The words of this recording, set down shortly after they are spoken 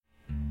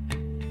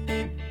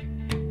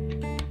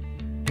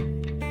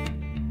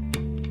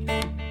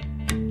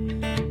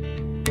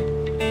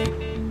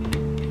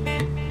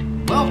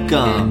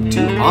Welcome to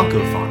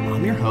OncoPharm.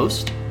 I'm your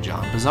host,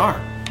 John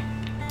Bazar.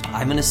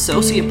 I'm an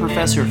associate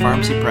professor of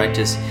pharmacy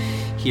practice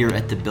here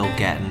at the Bill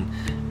Gatton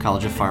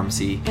College of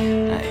Pharmacy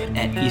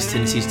at East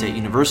Tennessee State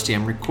University.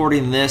 I'm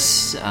recording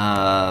this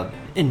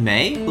in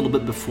May, a little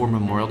bit before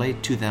Memorial Day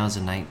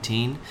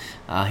 2019,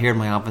 here in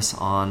my office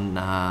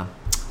on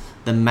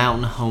the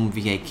Mountain Home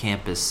VA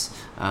campus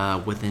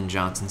within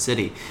Johnson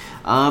City.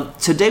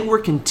 Today we're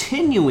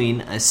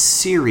continuing a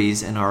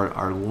series in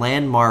our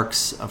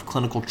landmarks of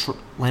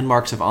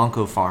landmarks of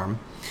OncoPharm.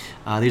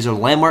 These are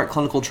landmark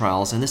clinical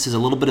trials, and this is a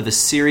little bit of a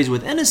series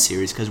within a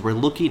series because we're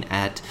looking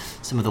at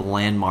some of the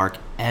landmark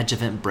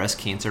adjuvant breast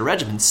cancer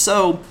regimens.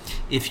 So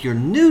if you're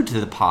new to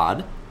the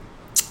pod,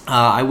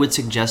 I would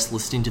suggest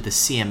listening to the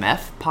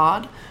CMF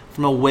pod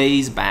from a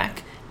ways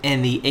back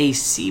and the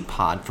AC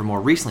pod for more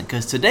recently,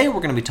 because today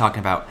we're going to be talking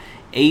about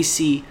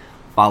AC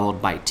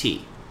followed by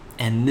T.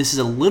 And this is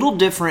a little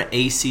different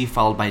AC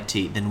followed by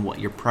T than what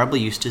you're probably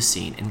used to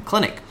seeing in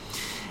clinic.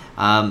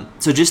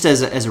 So just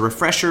as a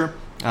refresher,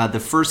 the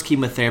first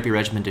chemotherapy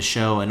regimen to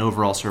show an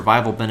overall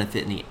survival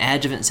benefit in the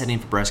adjuvant setting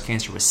for breast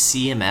cancer was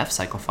CMF,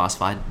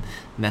 cyclophosphamide,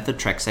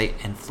 methotrexate,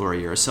 and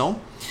fluorouracil.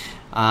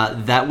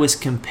 That was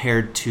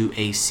compared to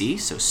AC,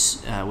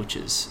 which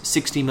is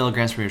 60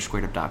 milligrams per meter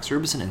squared of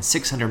doxorubicin and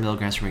 600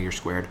 milligrams per meter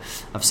squared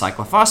of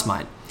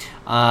cyclophosphamide.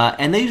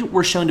 And they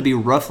were shown to be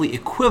roughly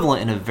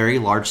equivalent in a very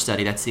large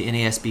study. That's the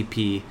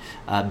NASBP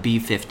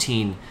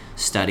B15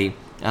 study.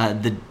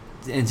 And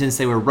since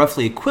they were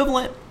roughly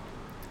equivalent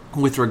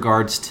with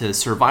regards to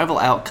survival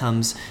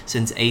outcomes,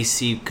 since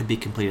AC could be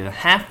completed in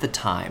half the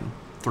time,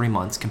 3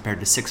 months, compared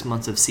to 6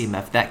 months of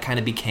CMF, that kind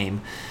of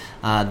became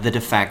the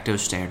de facto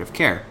standard of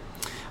care.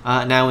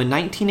 Now, in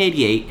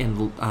 1988,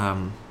 in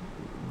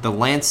The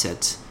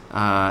Lancet,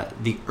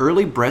 the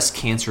Early Breast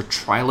Cancer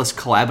Trialist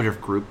Collaborative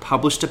Group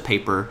published a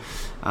paper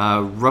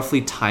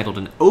roughly titled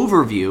An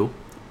Overview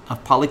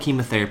of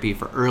Polychemotherapy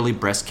for Early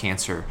Breast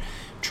Cancer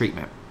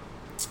Treatment.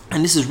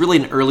 And this is really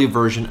an early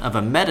version of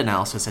a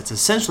meta-analysis. That's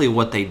essentially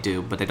what they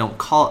do, but they don't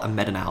call it a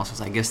meta-analysis.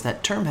 I guess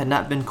that term had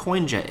not been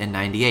coined yet in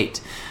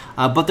 98.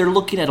 But they're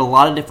looking at a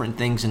lot of different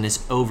things in this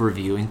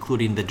overview,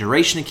 including the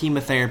duration of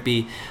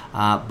chemotherapy,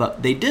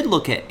 but they did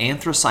look at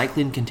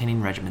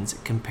anthracycline-containing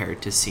regimens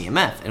compared to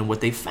CMF. And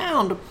what they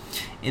found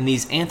in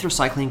these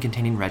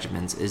anthracycline-containing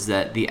regimens is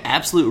that the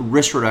absolute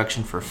risk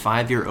reduction for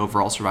 5-year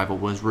overall survival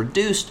was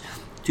reduced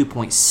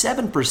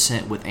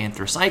 2.7% with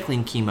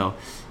anthracycline chemo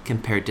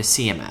compared to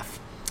CMF.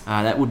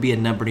 That would be a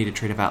number needed to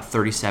treat about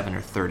 37 or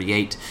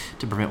 38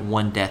 to prevent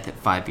one death at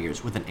 5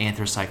 years with an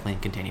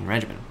anthracycline-containing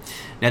regimen.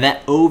 Now,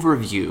 that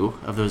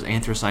overview of those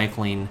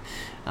anthracycline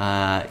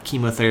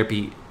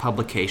chemotherapy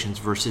publications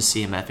versus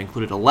CMF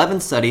included 11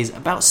 studies,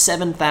 about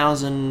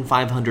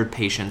 7,500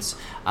 patients,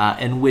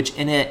 in which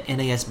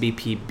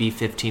NASBP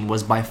B15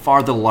 was by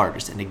far the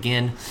largest. And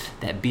again,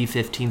 that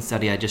B15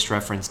 study I just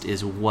referenced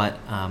is what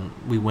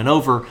we went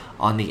over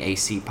on the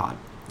AC pod.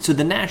 So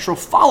the natural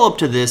follow-up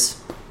to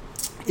this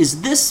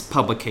is this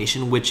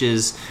publication, which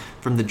is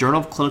from the Journal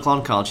of Clinical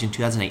Oncology in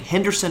 2008,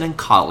 Henderson and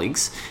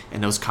colleagues,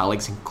 and those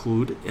colleagues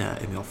include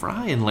Emil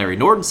Frey and Larry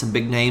Norton, some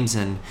big names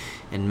in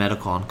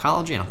medical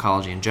oncology and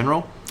oncology in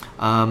general.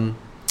 And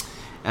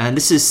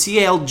this is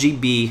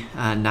CLGB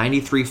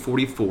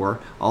 9344.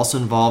 Also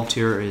involved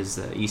here is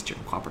the Eastern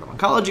Cooperative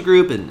Oncology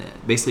Group, and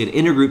basically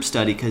an intergroup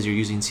study because you're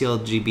using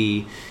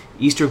CLGB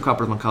Eastern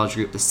Cooperative Oncology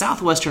Group, the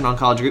Southwestern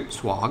Oncology Group,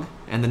 SWOG,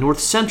 and the North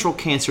Central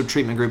Cancer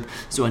Treatment Group.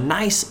 So a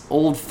nice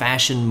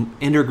old-fashioned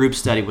intergroup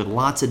study with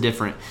lots of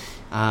different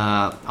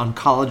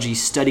oncology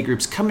study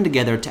groups coming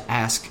together to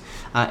ask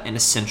an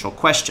essential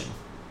question.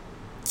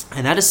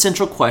 And that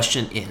essential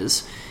question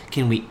is,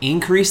 can we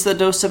increase the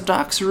dose of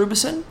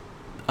doxorubicin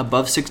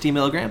above 60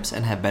 milligrams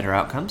and have better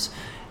outcomes?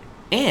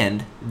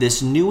 And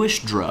this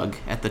newish drug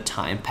at the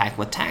time,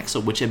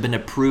 paclitaxel, which had been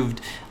approved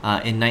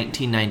in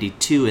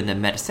 1992 in the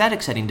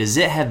metastatic setting, does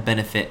it have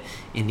benefit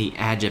in the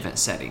adjuvant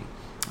setting?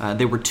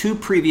 There were two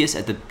previous,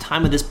 at the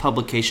time of this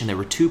publication, there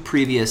were two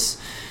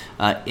previous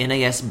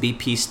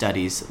NASBP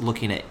studies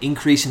looking at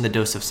increasing the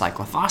dose of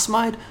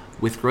cyclophosphamide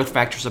with growth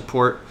factor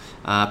support,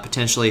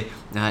 potentially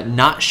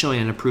not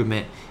showing an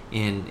improvement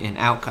in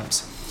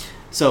outcomes.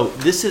 So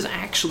this is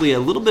actually a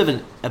little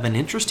bit of an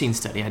interesting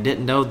study. I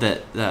didn't know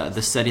that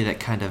the study that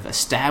kind of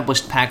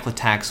established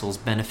paclitaxel's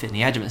benefit in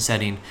the adjuvant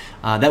setting,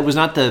 that was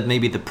not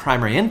maybe the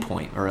primary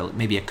endpoint, or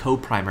maybe a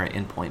co-primary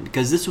endpoint,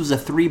 because this was a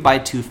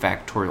 3x2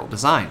 factorial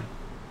design.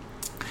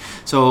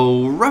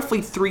 So roughly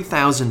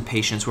 3,000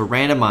 patients were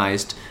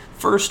randomized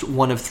first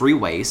one of three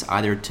ways,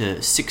 either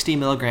to 60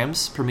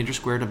 milligrams per meter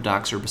squared of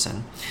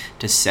doxorubicin,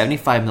 to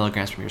 75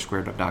 milligrams per meter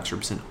squared of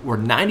doxorubicin, or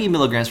 90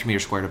 milligrams per meter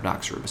squared of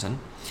doxorubicin.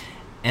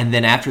 And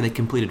then after they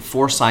completed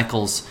 4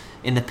 cycles,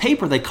 in the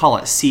paper they call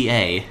it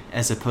CA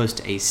as opposed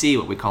to AC,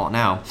 what we call it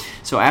now.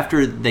 So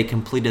after they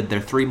completed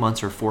their 3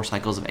 months or 4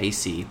 cycles of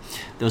AC,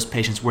 those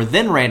patients were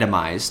then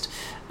randomized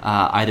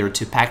either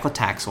to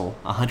paclitaxel,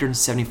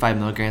 175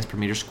 milligrams per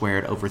meter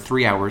squared over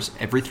 3 hours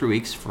every 3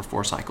 weeks for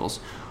 4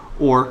 cycles,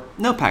 or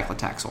no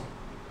paclitaxel.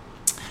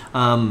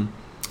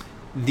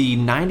 The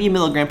 90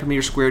 milligram per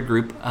meter squared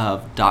group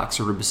of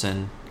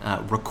doxorubicin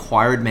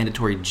required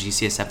mandatory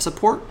GCSF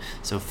support,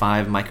 so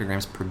 5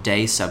 micrograms per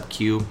day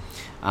sub-Q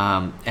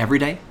every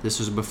day. This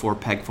was before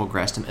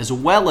pegfilgrastim, as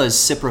well as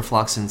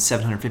ciprofloxacin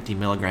 750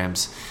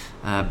 milligrams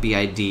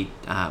BID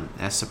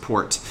as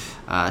support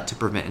to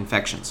prevent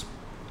infections.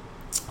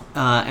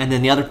 And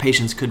then the other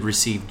patients could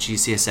receive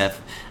GCSF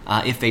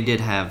if they did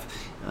have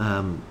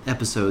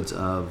episodes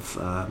of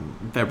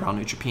febrile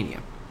neutropenia.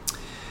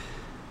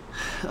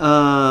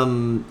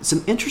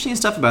 Some interesting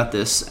stuff about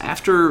this.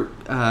 After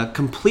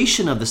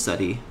completion of the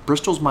study,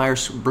 Bristol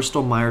Myers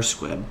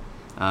Squibb,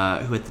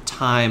 who at the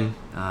time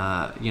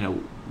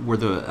were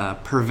the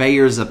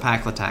purveyors of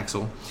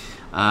paclitaxel,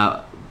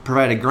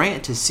 provided a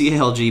grant to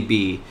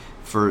CALGB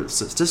for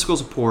statistical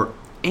support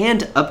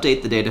and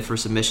update the data for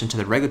submission to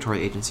the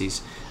regulatory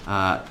agencies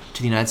to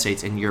the United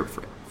States and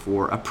Europe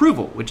for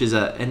approval, which is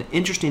an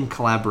interesting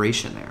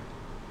collaboration there.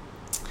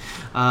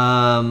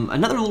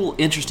 Another little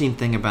interesting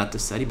thing about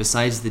this study,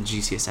 besides the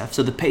GCSF,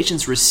 so the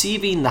patients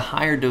receiving the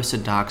higher dose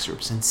of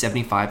doxorubicin,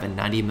 75 and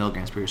 90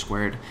 milligrams per meter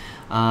squared,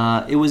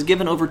 it was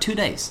given over 2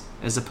 days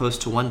as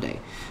opposed to 1 day.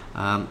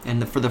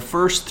 For the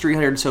first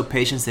 300 or so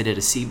patients, they did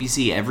a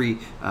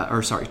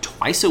CBC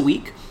twice a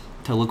week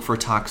to look for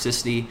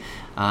toxicity,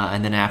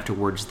 and then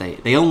afterwards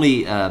they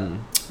only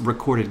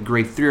recorded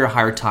grade 3 or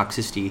higher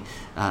toxicity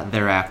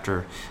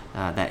thereafter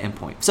that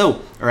endpoint.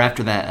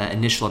 After that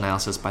initial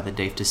analysis by the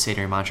Dave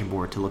Desider Monitoring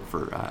Board to look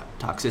for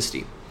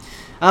toxicity.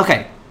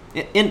 Okay,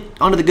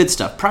 onto the good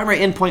stuff. Primary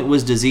endpoint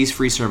was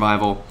disease-free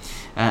survival,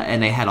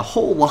 and they had a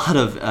whole lot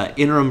of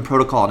interim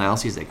protocol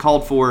analyses they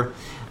called for.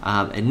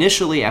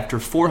 Initially, after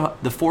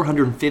the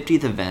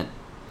 450th event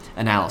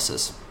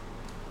analysis.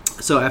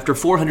 So after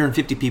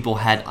 450 people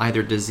had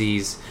either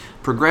disease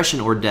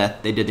progression or death,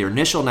 they did their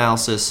initial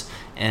analysis,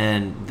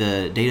 and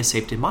the Data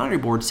Safety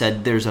Monitoring Board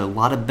said there's a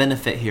lot of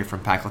benefit here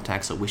from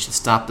paclitaxel. We should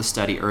stop the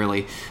study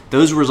early.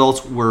 Those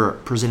results were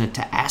presented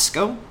to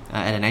ASCO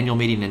at an annual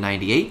meeting in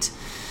 '98,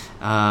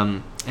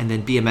 and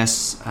then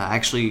BMS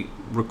actually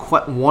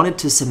wanted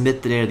to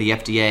submit the data to the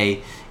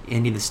FDA,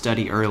 ending the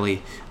study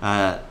early.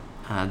 The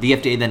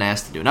FDA then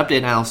asked to do an update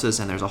analysis,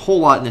 and there's a whole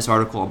lot in this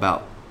article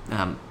about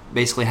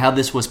basically how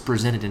this was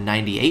presented in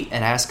 '98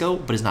 at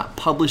ASCO, but is not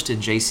published in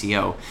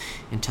JCO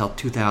until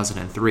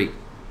 2003.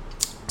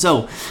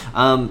 So,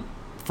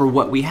 for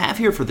what we have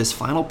here for this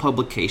final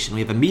publication,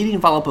 we have a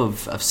median follow-up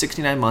of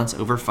 69 months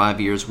over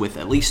 5 years, with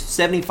at least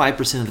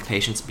 75% of the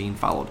patients being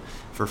followed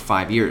for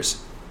 5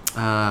 years.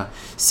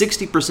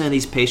 60% of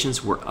these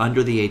patients were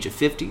under the age of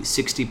 50.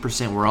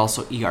 60% were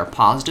also ER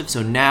positive.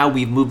 So now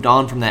we've moved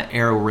on from that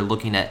era where we're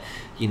looking at,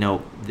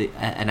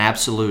 an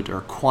absolute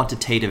or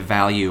quantitative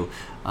value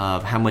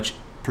of how much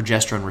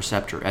progesterone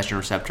receptor, estrogen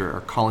receptor,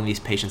 are calling these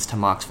patients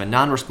tamoxifen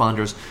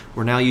non-responders.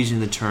 We're now using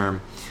the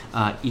term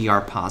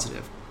ER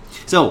positive.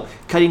 So,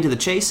 cutting to the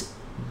chase,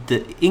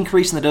 the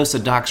increase in the dose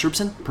of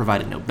doxorubicin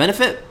provided no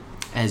benefit,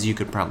 as you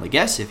could probably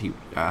guess if you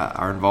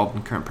are involved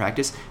in current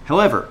practice.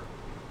 However,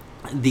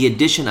 the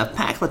addition of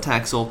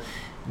paclitaxel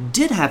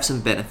did have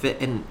some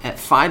benefit, and at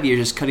 5 years,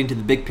 just cutting to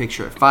the big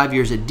picture, at 5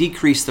 years, it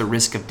decreased the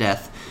risk of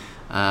death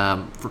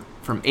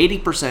from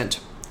 80%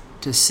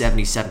 to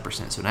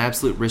 77%. So an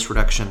absolute risk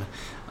reduction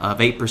of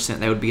 8%.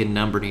 That would be a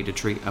number needed to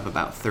treat of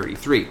about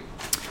 33.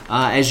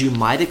 As you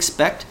might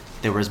expect,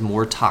 there was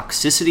more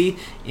toxicity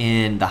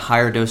in the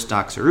higher dose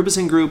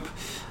doxorubicin group,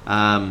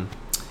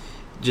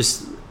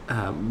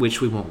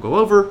 which we won't go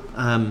over.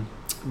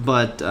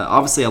 But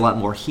obviously a lot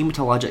more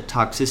hematologic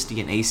toxicity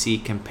in AC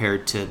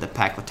compared to the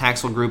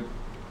paclitaxel group.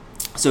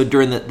 So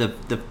during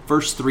the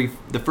first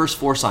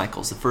 4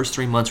 cycles, the first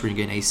 3 months where you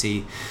get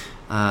AC,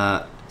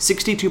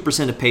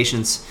 62% of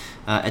patients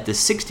at the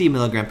 60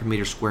 milligram per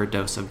meter squared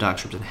dose of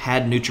doxorubicin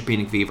had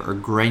neutropenic fever or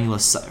an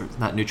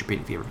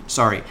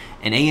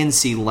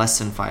ANC less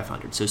than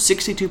 500. So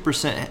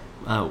 62%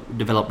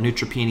 developed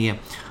neutropenia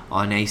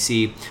on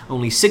AC.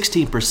 Only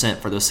 16%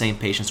 for those same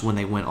patients when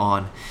they went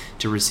on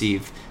to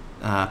receive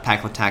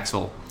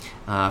paclitaxel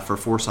for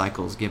 4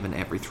 cycles given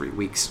every 3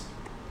 weeks.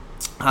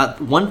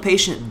 One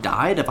patient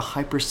died of a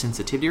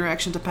hypersensitivity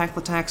reaction to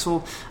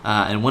paclitaxel,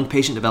 and one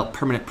patient developed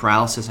permanent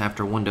paralysis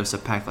after 1 dose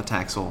of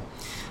paclitaxel.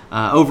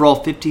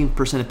 Overall,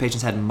 15% of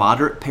patients had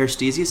moderate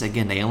paresthesias.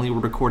 Again, they only were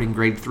recording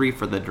grade 3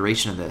 for the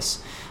duration of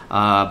this,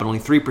 but only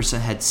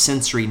 3% had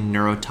sensory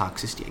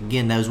neurotoxicity.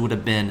 Again, those would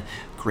have been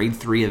grade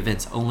 3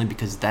 events only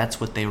because that's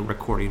what they were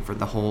recording for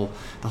the whole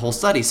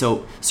study.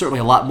 So certainly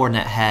a lot more than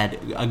that had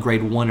a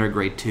grade 1 or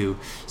grade 2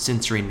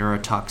 sensory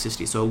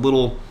neurotoxicity. So a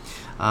little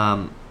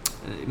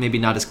maybe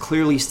not as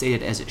clearly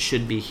stated as it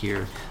should be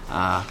here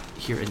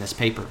in this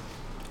paper.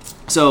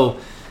 So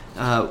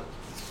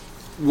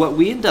what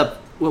we end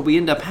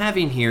up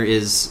having here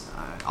is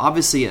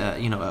obviously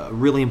a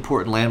really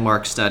important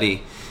landmark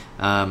study.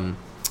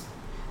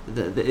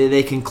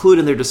 They conclude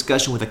in their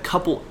discussion with a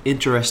couple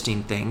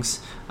interesting things,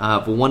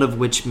 one of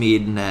which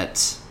mean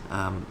that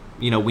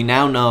we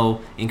now know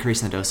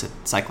increasing the dose of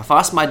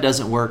cyclophosphamide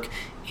doesn't work,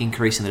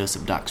 increasing the dose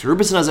of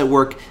doxorubicin doesn't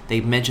work.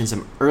 They've mentioned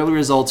some early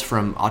results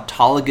from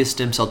autologous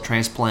stem cell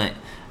transplant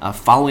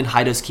following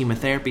high-dose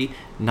chemotherapy,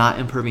 not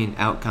improving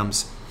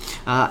outcomes.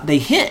 They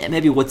hint at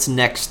maybe what's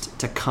next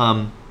to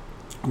come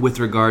with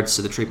regards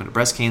to the treatment of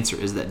breast cancer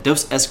is that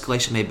dose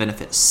escalation may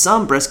benefit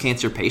some breast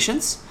cancer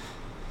patients,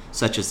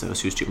 such as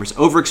those whose tumors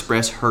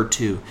overexpress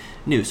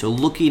HER2/neu. So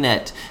looking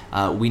at,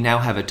 we now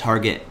have a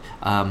target,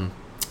 and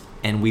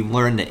we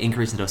learned that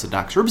increasing the dose of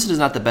doxorubicin is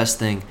not the best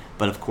thing,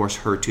 but of course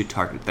HER2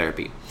 targeted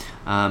therapy.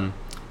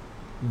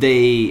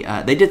 They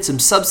did some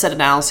subset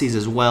analyses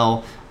as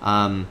well,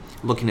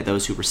 looking at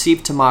those who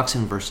received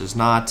tamoxifen versus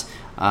not.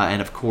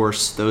 And of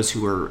course, those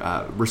who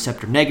were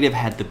receptor negative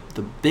had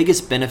the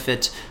biggest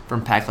benefit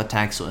from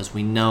paclitaxel. As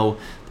we know,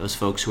 those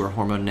folks who are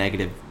hormone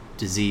negative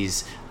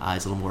disease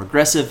is a little more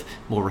aggressive,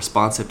 more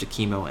responsive to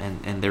chemo,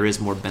 and there is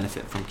more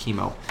benefit from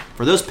chemo.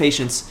 For those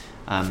patients,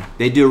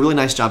 they do a really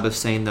nice job of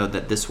saying, though,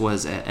 that this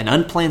was an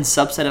unplanned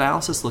subset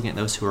analysis looking at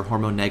those who are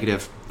hormone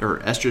negative or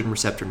estrogen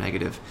receptor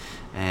negative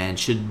and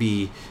should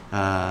be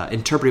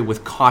interpreted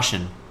with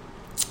caution.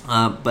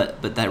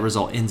 But that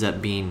result ends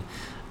up being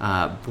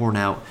borne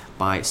out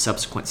by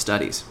subsequent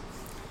studies.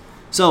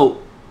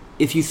 So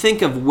if you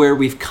think of where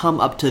we've come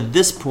up to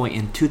this point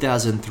in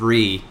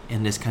 2003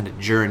 in this kind of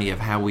journey of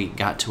how we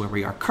got to where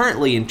we are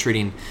currently in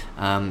treating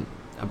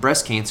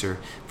breast cancer,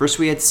 first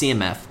we had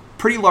CMF,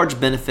 pretty large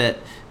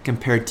benefit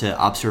compared to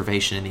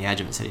observation in the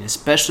adjuvant setting,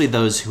 especially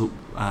those who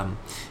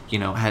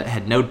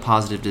had node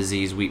positive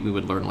disease, we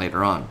would learn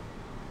later on.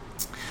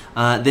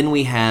 Then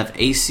we have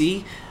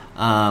AC,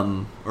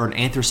 or an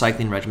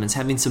anthracycline regimens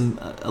having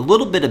a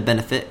little bit of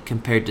benefit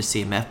compared to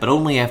CMF, but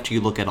only after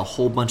you look at a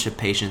whole bunch of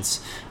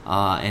patients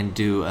and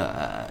do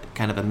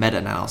kind of a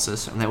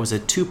meta-analysis, and that was a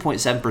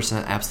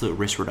 2.7% absolute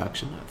risk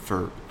reduction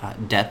for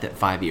death at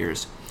 5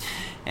 years.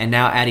 And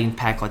now adding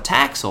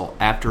paclitaxel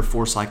after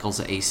 4 cycles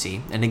of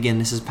AC, and again,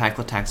 this is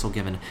paclitaxel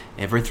given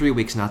every 3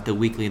 weeks, not the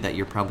weekly that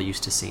you're probably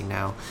used to seeing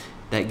now.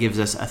 That gives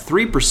us a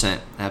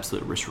 3%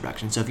 absolute risk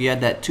reduction. So if you add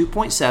that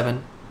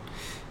 2.7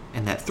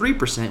 and that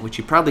 3%, which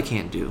you probably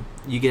can't do,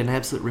 you get an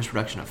absolute risk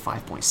reduction of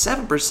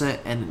 5.7%,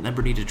 and the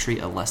number needed to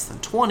treat a less than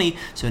 20.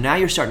 So now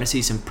you're starting to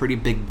see some pretty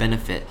big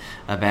benefit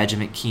of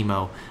adjuvant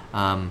chemo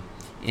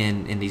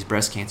in these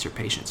breast cancer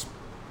patients.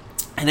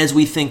 And as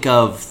we think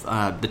of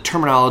the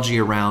terminology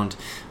around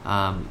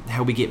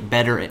how we get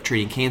better at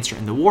treating cancer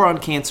and the war on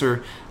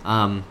cancer,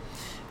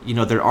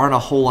 there aren't a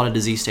whole lot of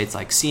disease states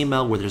like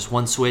CML where there's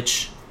one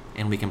switch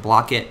and we can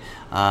block it.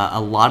 A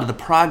lot of the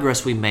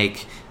progress we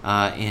make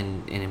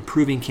in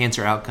improving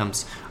cancer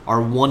outcomes are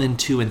 1 and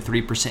 2 and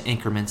 3%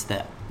 increments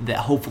that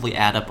hopefully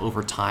add up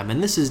over time.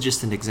 And this is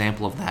just an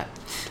example of that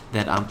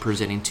I'm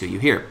presenting to you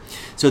here.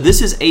 So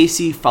this is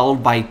AC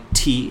followed by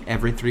T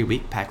every 3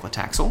 week,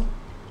 paclitaxel.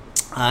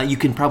 You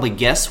can probably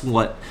guess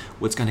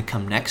what's going to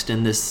come next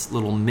in this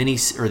little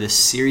this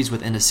series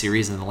within a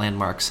series in the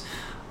landmarks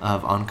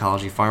of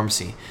oncology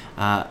pharmacy.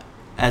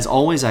 As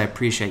always, I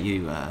appreciate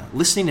you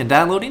listening and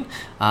downloading.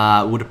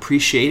 Would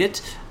appreciate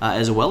it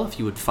as well if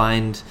you would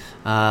find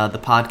the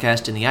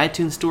podcast in the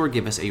iTunes store.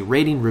 Give us a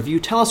rating, review.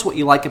 Tell us what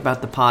you like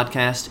about the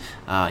podcast.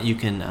 You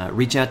can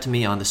reach out to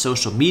me on the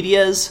social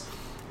medias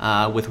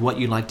with what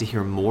you'd like to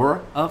hear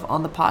more of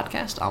on the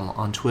podcast. I'm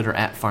on Twitter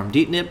at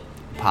PharmDeepNip.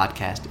 The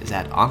podcast is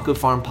at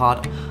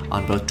OncoPharmPod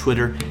on both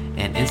Twitter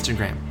and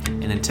Instagram.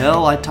 And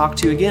until I talk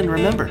to you again,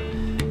 remember,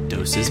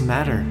 doses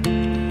matter.